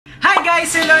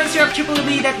guys, Sir Lawrence here of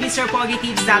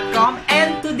www.mrpogitives.com,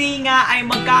 and today nga ay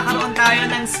magkakaroon tayo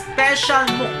ng special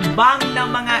mukbang ng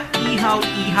mga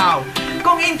ihaw-ihaw.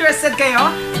 Kung interested kayo,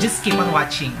 just keep on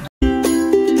watching.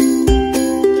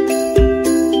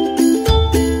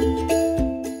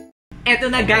 Eto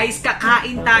na guys,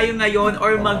 kakain tayo ngayon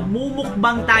or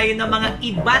magmumukbang tayo ng mga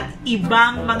iba't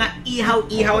ibang mga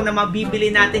ihaw-ihaw na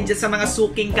mabibili natin dyan sa mga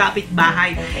suking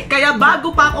kapitbahay. Kaya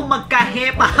bago pa ako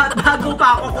magkahepa at bago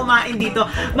pa ako kumain dito,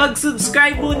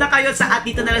 mag-subscribe muna kayo sa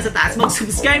dito na lang sa taas.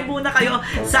 Mag-subscribe muna kayo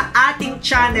sa ating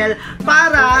channel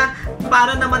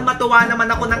para naman matuwa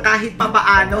naman ako ng kahit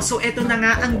papaano. So eto na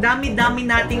nga, ang dami-dami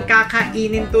nating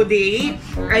kakainin today.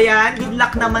 Ayan, good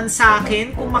luck naman sa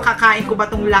akin kung makakain ko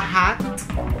ba tong lahat.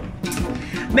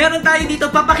 Meron tayo dito,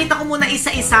 papakita ko muna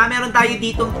isa-isa. Meron tayo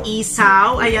ditong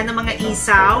isaw. Ayan ang mga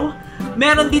isaw.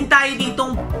 Meron din tayo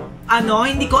ditong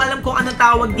hindi ko alam kung anong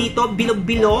tawag dito,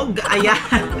 bilog-bilog. Ayan.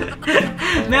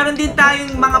 Meron din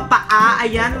tayong mga paa.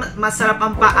 Ayan, masarap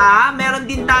ang paa. Meron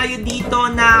din tayo dito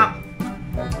na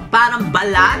parang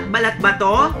balat. Balat ba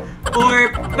to?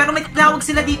 Pero may tawag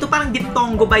sila dito, parang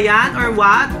diptongo ba yan? Or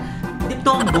what?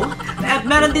 Diptongo? At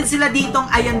meron din sila ditong,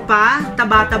 ayan pa,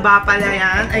 taba-taba pala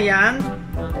yan, ayan.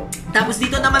 Tapos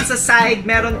dito naman sa side,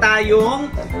 meron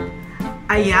tayong,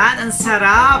 ayan, ang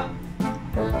sarap.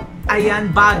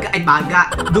 Ayan, baga,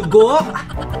 dugo.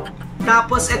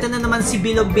 Tapos ito na naman si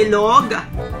bilog-bilog.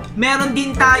 Meron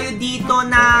din tayo dito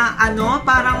na,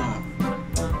 parang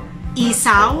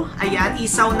isaw. Ayan,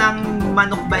 isaw ng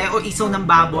manok ba o isaw ng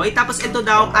baboy. Tapos ito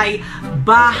daw ay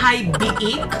Bahay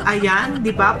Biik. Ayan, di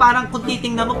ba? Parang kung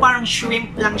titingnan mo, parang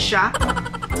shrimp lang siya.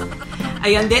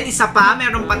 Ayan din, isa pa,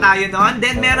 meron pa tayo nun.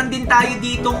 Then meron din tayo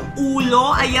ditong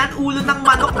ulo. Ayan, ulo ng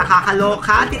manok,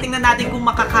 nakakaloka. Titingnan natin kung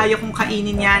makakaya kong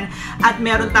kainin yan. At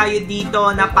meron tayo dito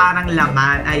na parang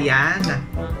laman. Ayan.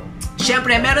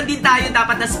 Siyempre, meron din tayo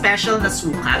dapat na special na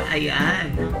suka.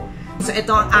 Ayan. So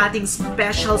ito ang ating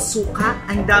special suka.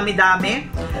 Ang dami-dami.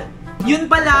 Yun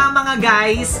pala mga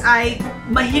guys, ay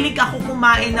mahilig ako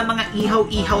kumain ng mga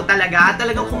ihaw-ihaw talaga.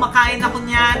 Talagang kumakain ako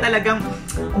niya, talagang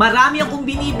marami akong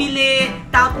binibili.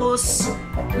 Tapos,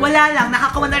 wala lang,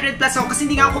 nakaka-100 plus ako kasi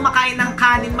hindi nga ako kumakain ng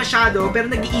kanin masyado, pero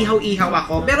nag-iihaw-ihaw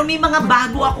ako. Pero may mga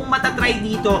bago akong matatry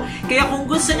dito. Kaya kung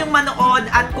gusto nyong manood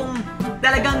at kung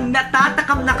talagang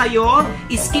natatakam na kayo,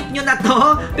 skip nyo na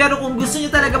to. Pero kung gusto nyo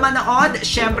talaga manood,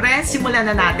 syempre, simulan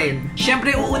na natin.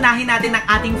 Syempre, uunahin natin ang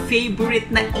ating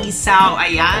favorite na isaw.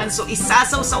 Ayan. So,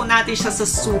 isasawsaw natin siya sa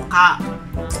suka.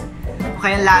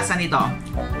 Okay, ang lasa nito.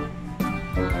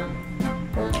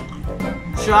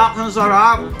 Shock, ang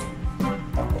sarap.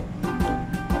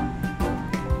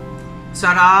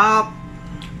 Sarap.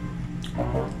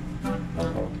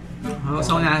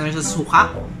 So, natin siya sa suka.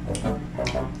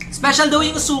 Special daw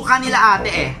yung suka nila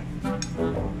ate eh.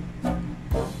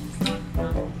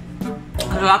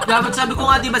 Dapat sabi ko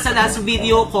nga diba sa last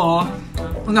video ko,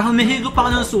 kung humihigop ako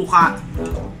ng suka.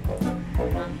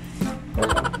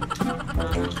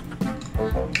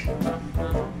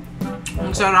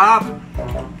 Ang sarap.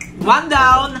 One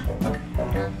down.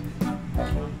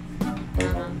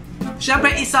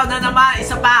 Siyempre isaw na naman,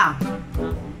 isa pa.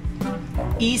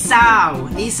 Isaw.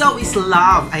 Isaw is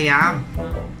love. Ayan.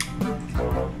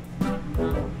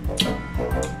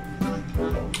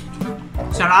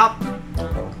 Sarap.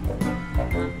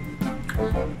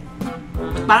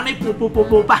 Parang may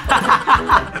pupu-pupu pa.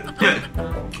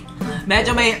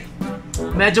 medyo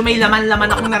may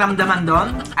laman-laman akong naramdaman doon.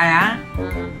 Ayan.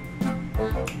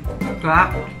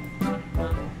 Sarap.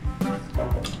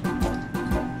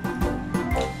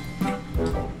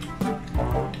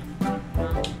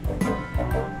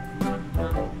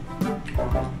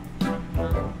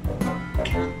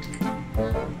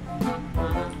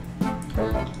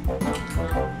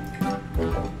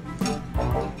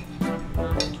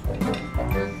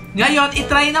 Ngayon,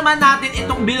 itry naman natin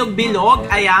itong bilog-bilog.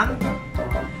 Ayan.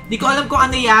 Di ko alam kung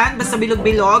ano yan. Basta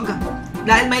bilog-bilog.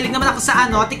 Dahil mahilig naman ako sa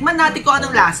tikman natin kung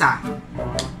anong lasa.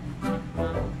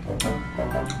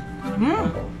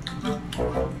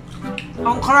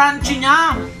 Ang crunchy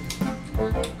niya.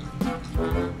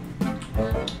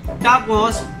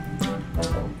 Tapos,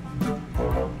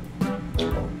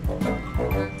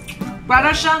 para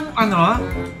siyang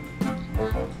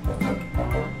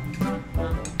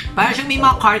parang siyang may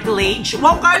mga cartilage.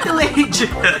 Wow, cartilage!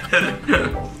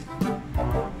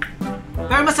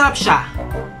 Pero masarap siya.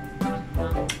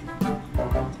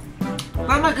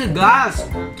 Pero magigas.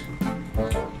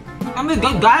 Oh my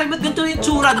God, guys, ba't ganito yung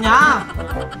tsura niya?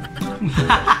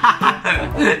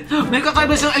 May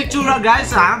kakaiba siyang itsura,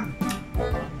 guys, ha?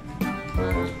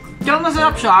 Kaya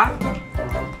masarap siya.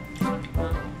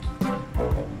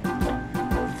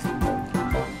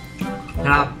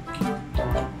 Sarap.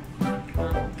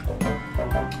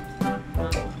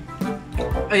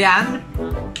 Ayan.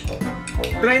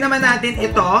 Try naman natin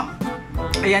ito.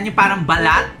 Ayan yung parang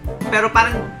balat. Pero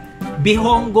parang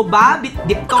bihonggo ba?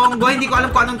 Diptongo? Hindi ko alam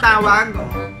kung anong tawag.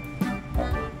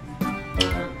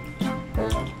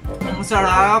 Ang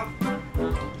sarap.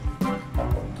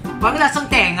 Parang lasang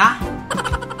tenga.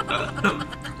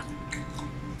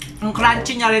 Ang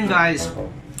crunchy niya rin, guys.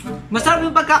 Masarap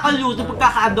yung pagkakaluto,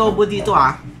 pagkaka-adobo dito,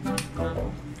 ah.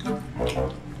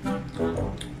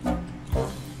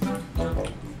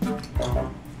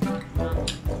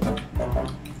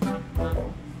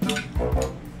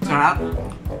 Sarap.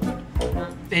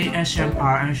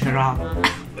 ASMR, ang sarap.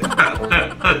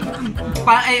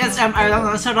 Parang ASMR lang,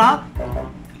 ang sarap.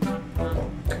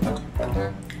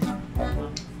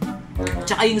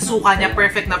 Tsaka yung suka niya,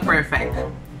 perfect na perfect.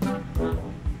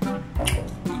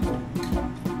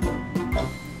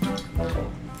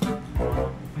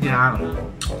 Ayan.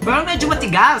 Parang medyo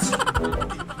matigas.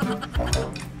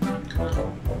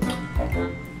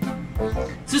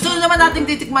 Susunod naman natin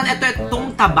titikman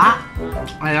itong taba.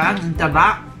 Ayan, yung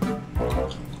taba.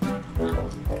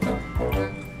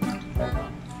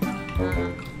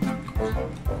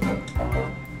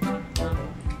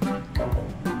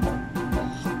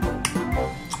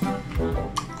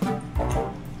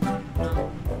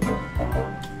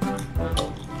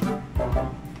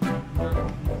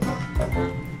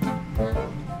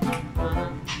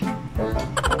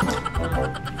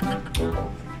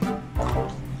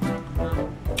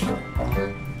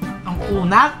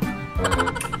 Unat.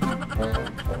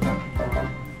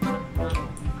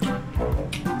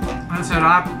 Ang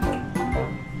sarap.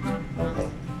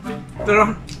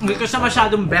 Pero hindi ko siya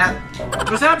masyadong bet.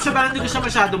 Masarap siya, pero hindi ko siya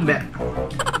masyadong bet.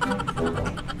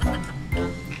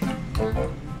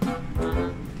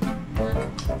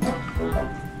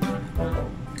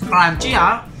 Crunchy,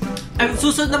 ha? Ang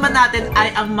susunod naman natin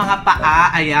ay ang mga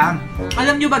paa. Ayan.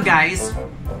 Alam nyo ba, guys?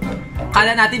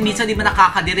 Kala natin minsan di ba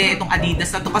nakakadire itong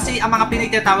Adidas na to kasi ang mga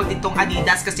Pinoy tinatawag ditong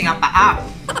Adidas kasi nga paa.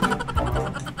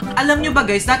 Alam nyo ba,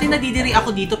 guys, dati nadidiri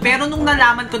ako dito pero nung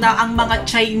nalaman ko na ang mga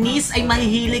Chinese ay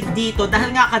mahihilig dito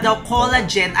dahil nga ka daw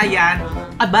collagen, ayan,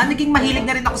 aba, naging mahilig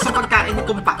na rin ako sa pagkain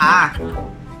nitong paa.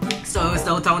 So,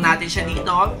 saw-saw natin siya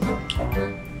dito.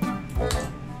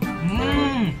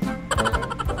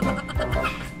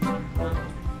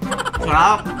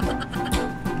 Sarap.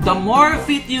 The more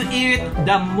fit you eat,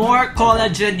 the more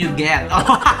collagen you get.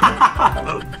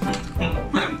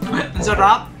 Ang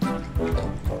sarap.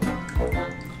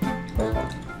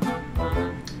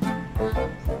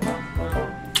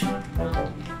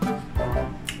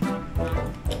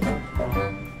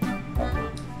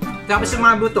 Tapos yung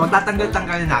mga buto,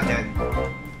 tatanggal-tanggalin natin.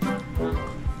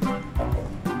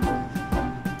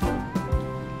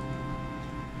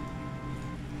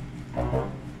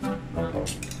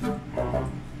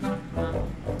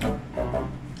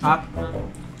 Up.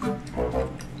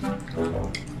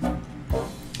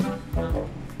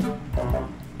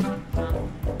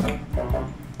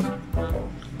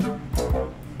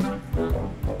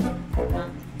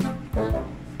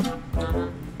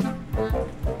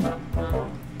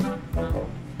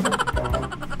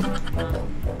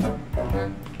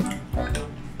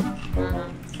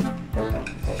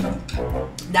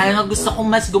 Dahil nga gusto kong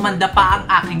mas gumanda pa ang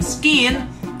aking skin,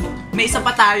 may isa pa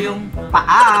tayong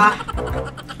paa.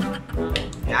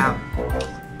 Yan.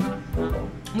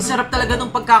 Ang sarap talaga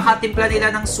nung pagkakatimpla nila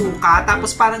ng suka.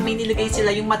 Tapos parang may nilagay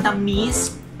sila yung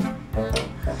matamis.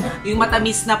 Yung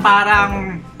matamis na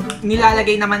parang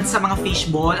nilalagay naman sa mga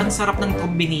fishball. Ang sarap ng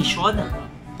combination.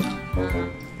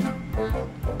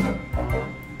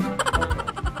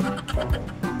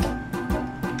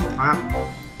 Ah.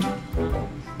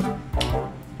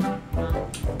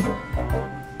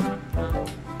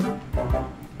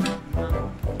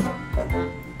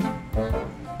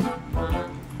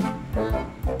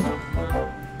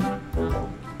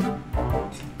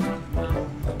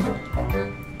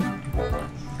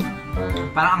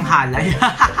 Parang ang halay.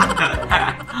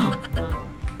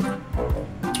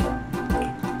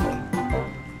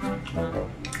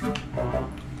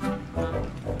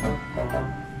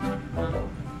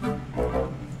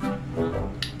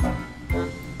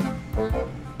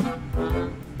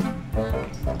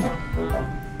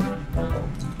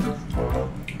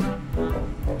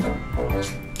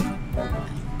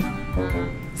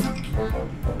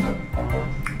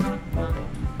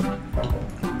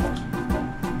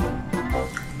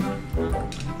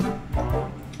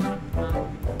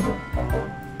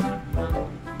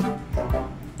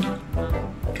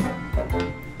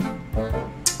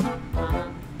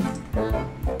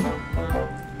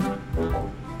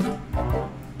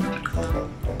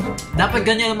 Dapat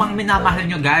ganyan yung mga minamahal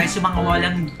nyo, guys. Yung mga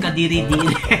walang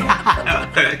kadiri-diri.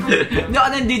 Hindi ako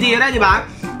nandidira, di ba?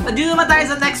 At yun naman tayo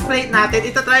sa next plate natin.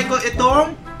 Itatry ko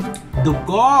itong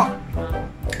dugo.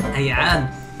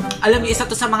 Ayan. Alam niyo, isa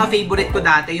to sa mga favorite ko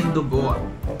dati, yung dugo.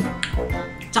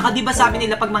 Tsaka di ba sabi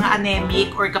nila pag mga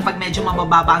anemic or kapag medyo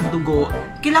mabababa ang dugo,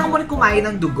 kailangan mo rin kumain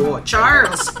ng dugo.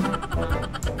 Charles!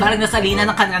 Parang nasalina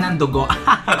ng kanya ng dugo.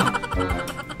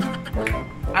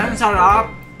 Ang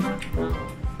sarap.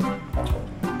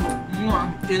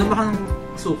 Inom ba ng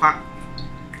suka?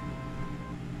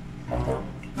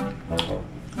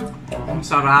 Ang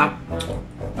sarap.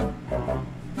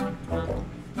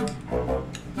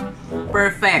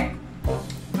 Perfect.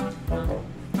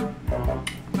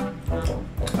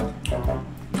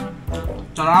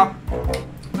 Sarap.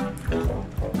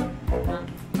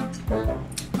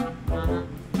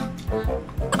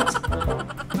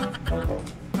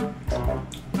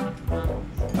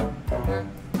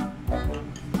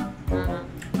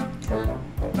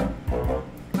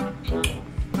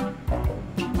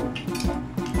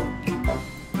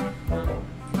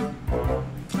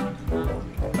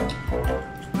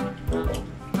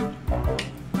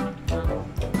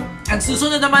 Ang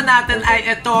susunod naman natin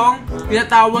ay itong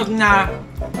tinatawag na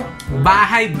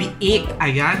Bahay Biik.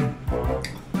 Ayan.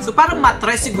 So parang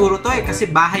matres siguro to kasi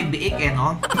Bahay Biik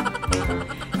no?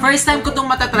 First time ko itong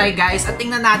matatry guys at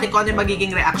tingnan natin kung ano yung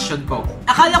magiging reaction ko.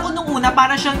 Akala ko nung una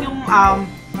para siyang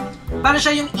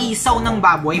yung isaw ng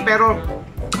baboy pero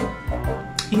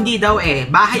hindi daw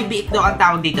Bahay Biik daw ang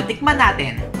tawag dito. Tikman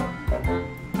natin.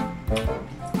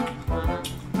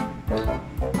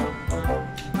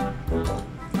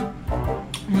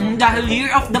 Dahil Year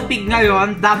of the Pig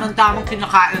ngayon, damang-tamang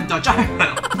kinakain to.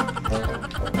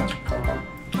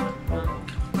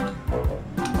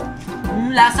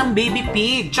 Lasang baby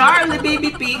pig. Charlie baby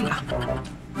pig.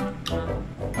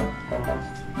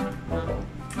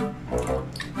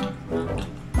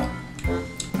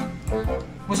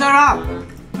 Masarap.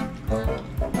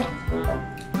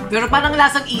 Pero parang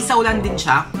lasang isaw lang din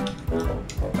siya.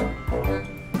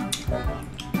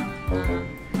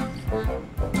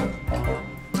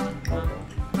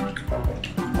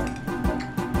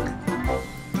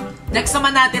 Next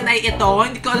naman natin ay ito.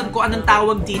 Hindi ko alam kung anong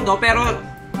tawag dito. Pero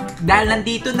dahil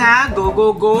nandito na, go,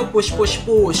 go, go, push, push,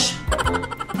 push.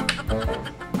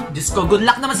 Diyos ko, good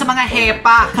luck naman sa mga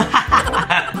hepa.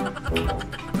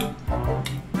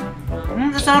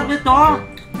 Ang sarap nito.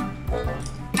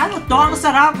 Ano to? Ang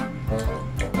sarap.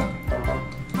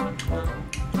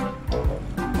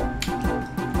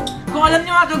 Kung alam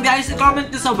nyo nga ito guys,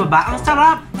 i-comment nyo sa baba. Ang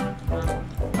sarap.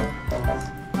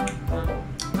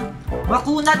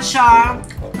 Makunat siya,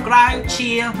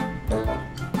 crunchy,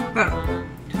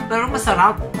 pero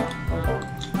masarap.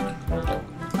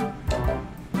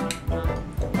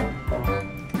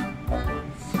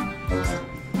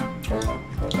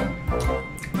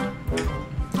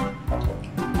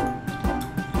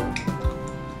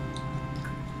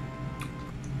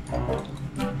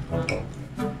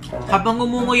 Habang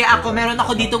ngumunguya ako, meron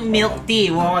ako ditong milk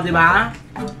tea. Wow, di ba?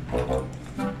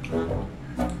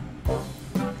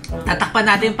 Tatakpan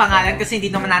natin yung pangalan kasi hindi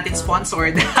naman natin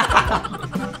sponsored.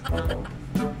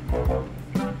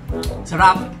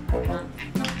 Sarap.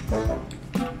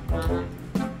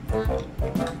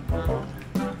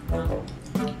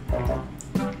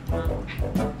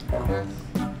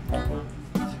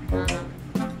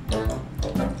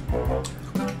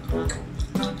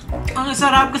 Ang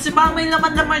sarap kasi parang may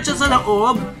laman naman siya sa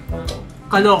loob.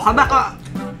 Kaloka, baka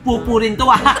pupurin to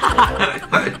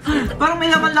Parang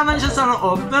may laman-laman siya sa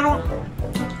loob, pero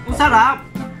ang sarap.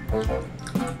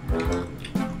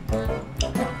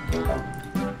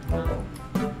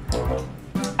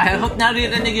 I hope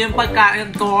naririnig yung pagkain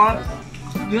ko.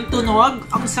 Yung tunog,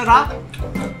 ang sarap.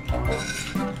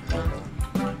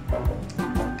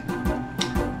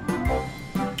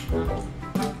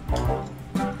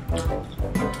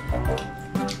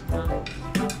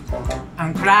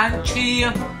 Ang crunchy.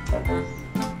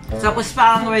 Tapos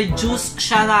parang may juice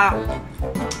siya na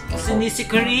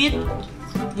sinisikrit.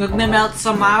 Nagme-melt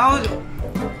sa mouth.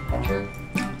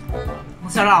 Ang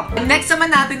sarap. Next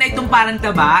naman natin na itong parang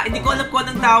taba. Hindi ko alam kung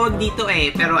anong tawag dito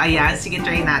pero ayan, sige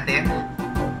try natin.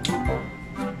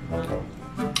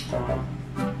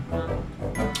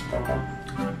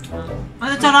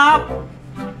 Ang sarap!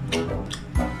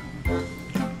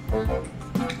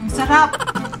 Ang sarap!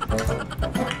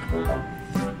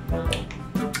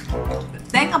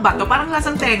 Tenga ba to? Parang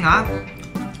lasang tenga.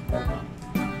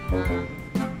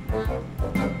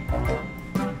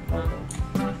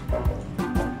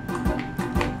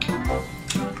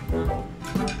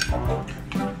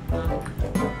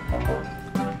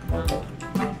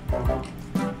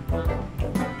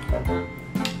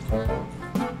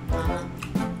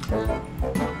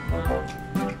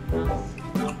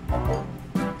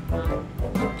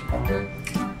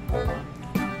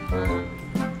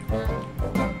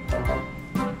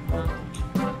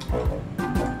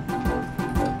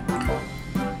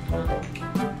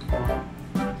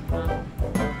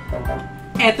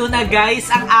 Eto na guys,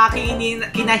 ang aking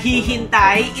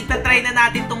kinahihintay. Itatry na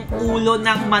natin tong ulo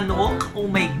ng manok. Oh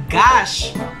my gosh!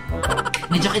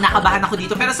 Medyo kinakabahan ako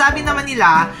dito. Pero sabi naman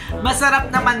nila, masarap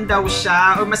naman daw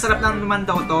siya. O masarap naman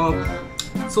daw to.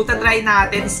 So, tatry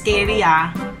natin. Scary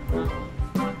ah.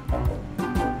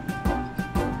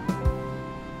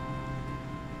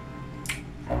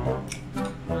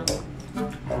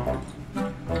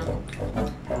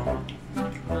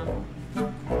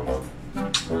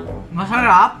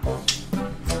 Masarap.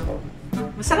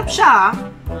 Masarap siya.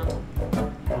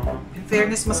 In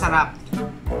fairness, masarap.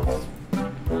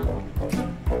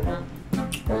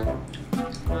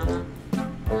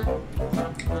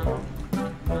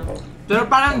 Pero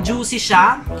parang juicy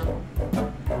siya.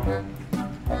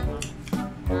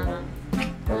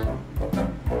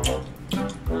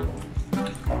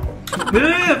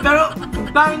 Pero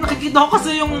parang nakikita ko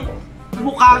kasi yung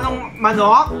mukha ng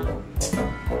manok.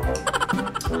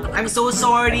 I'm so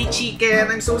sorry,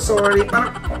 chicken. I'm so sorry.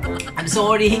 Parang, I'm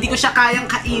sorry. Hindi ko siya kayang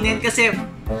kainin kasi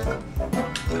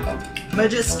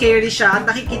medyo scary siya.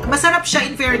 Nakikita, masarap siya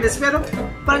in fairness. Pero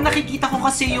parang nakikita ko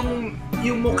kasi yung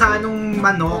mukha ng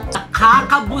manok.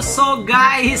 Kakabusog,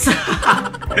 guys!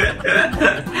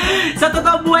 Sa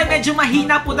totoong buhay, medyo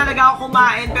mahina po talaga ako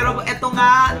kumain. Pero eto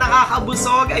nga,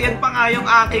 nakakabusog. Ayan pa nga yung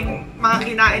aking mga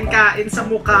kinain-kain sa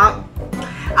mukha.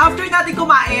 After natin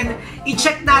kumain,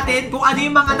 i-check natin kung ano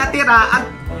yung mga natira at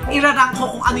irarank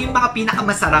ko kung ano yung mga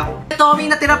pinakamasarap. Ito,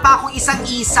 may natira pa akong isang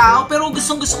isaw, pero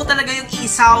gustong-gusto ko talaga yung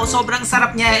isaw. Sobrang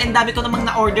sarap niya, and dami ko namang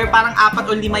na-order, parang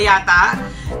 4 o 5 yata.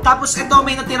 Tapos ito,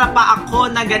 may natira pa ako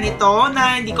na ganito,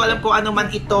 na hindi ko alam kung ano man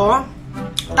ito.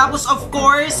 Tapos of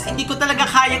course, hindi ko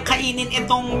talaga kayang kainin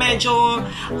itong medyo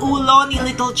ulo ni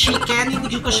Little Chicken.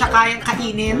 Hindi ko siya kayang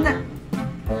kainin.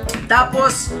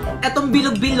 Tapos, etong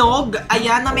bilog-bilog,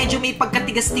 ayan, na medyo may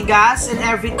pagkatigas-tigas and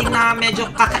everything na medyo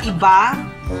kakaiba.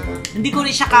 Hindi ko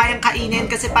rin siya kayang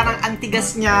kainin kasi parang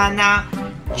antigas niya na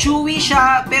chewy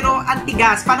siya, pero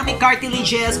antigas. Parang may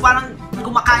cartilages, parang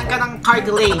kumakain ka ng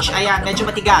cartilage. Ayan, medyo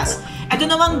matigas. Ito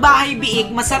namang Bahay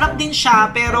Biik, masarap din siya,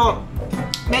 pero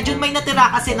medyo may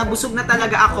natira kasi nabusog na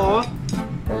talaga ako.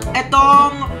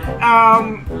 Itong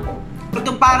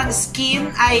parang skin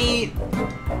ay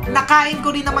nakain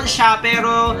ko rin naman siya,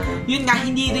 pero yun nga,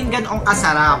 hindi rin ganoong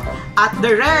kasarap. At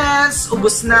the rest,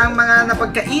 ubos na ang mga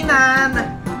napagkainan.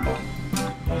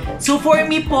 So for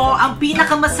me po, ang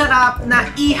pinakamasarap na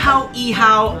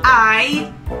ihaw-ihaw ay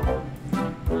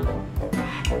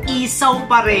isaw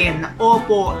pa rin.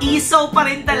 Opo, isaw pa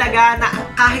rin talaga, na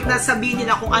kahit nasabihin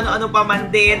nila kung ano-ano pa man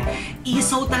din,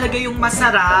 isaw talaga yung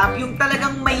masarap. Yung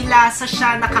talagang may lasa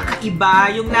siya,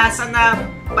 nakakaiba. Yung lasa na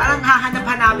parang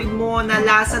hahanap-hanapin mo, na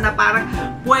lasa na parang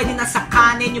pwede na sa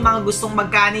kanin, yung mga gustong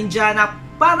magkanin dyan, na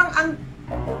parang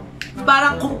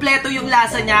kumpleto yung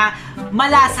lasa niya,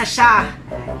 malasa siya.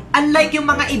 Unlike yung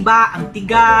mga iba, ang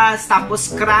tigas,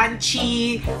 tapos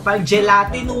crunchy, parang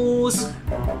gelatinous,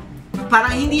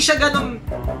 parang hindi siya ganun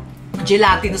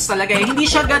gelatinous talaga eh. Hindi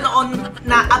siya ganoon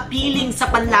na appealing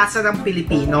sa panlasa ng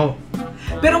Pilipino.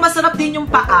 Pero masarap din yung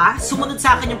paa. Sumunod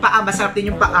sa akin yung paa, masarap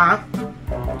din yung paa.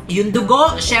 Yung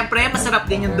dugo, syempre, masarap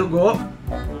din yung dugo.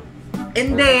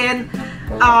 And then,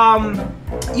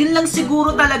 yun lang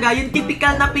siguro talaga, yung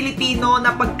typical na Pilipino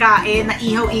na pagkain, na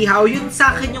ihaw-ihaw, yun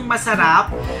sa akin yung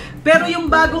masarap. Pero yung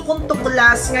bago kong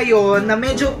tuklas ngayon, na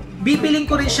medyo bibiling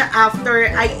ko rin siya after,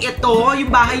 ay ito,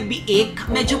 yung Bahay Biik.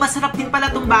 Medyo masarap din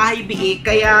pala itong Bahay Biik,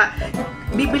 kaya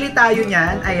bibili tayo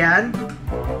niyan, ayan.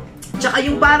 Tsaka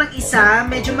yung parang isa,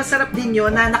 medyo masarap din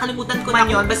yun, na nakalimutan ko na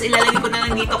yun. Basta ilalagay ko na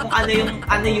lang dito kung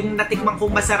ano yung natikman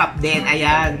kong masarap din.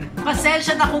 Ayan.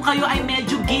 Pasensya na kung kayo ay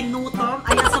medyo ginutom.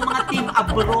 Ayan, sa mga team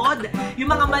abroad,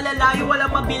 yung mga malalayo, walang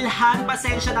mabilhan,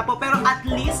 pasensya na po. Pero at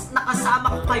least,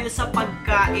 nakasama ko kayo sa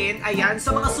pagkain. Ayan,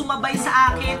 sa mga sumabay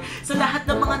sa akin, sa lahat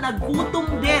ng mga nagutom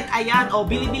din. Ayan, o,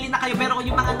 bili-bili na kayo. Pero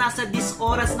yung mga nasa 10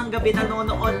 oras ng gabi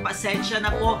nanonood, pasensya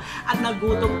na po at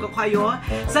nagutom ko kayo.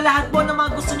 Sa lahat po ng mga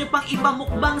gusto nyo pang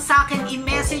ipamukbang sa akin,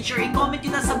 i-message or i-comment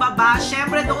nyo na sa baba.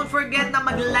 Syempre, don't forget na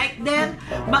mag-like din,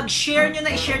 mag-share nyo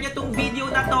na, i-share nyo tong video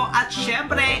na to, at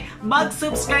syempre,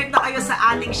 mag-subscribe na kayo sa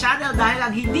ating channel dahil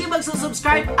ang hindi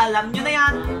mag-subscribe, alam nyo na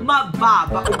yan,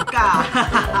 mababaog ka.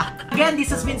 Again,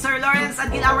 this has been Sir Lawrence.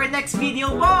 Until our next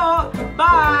video po,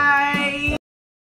 bye!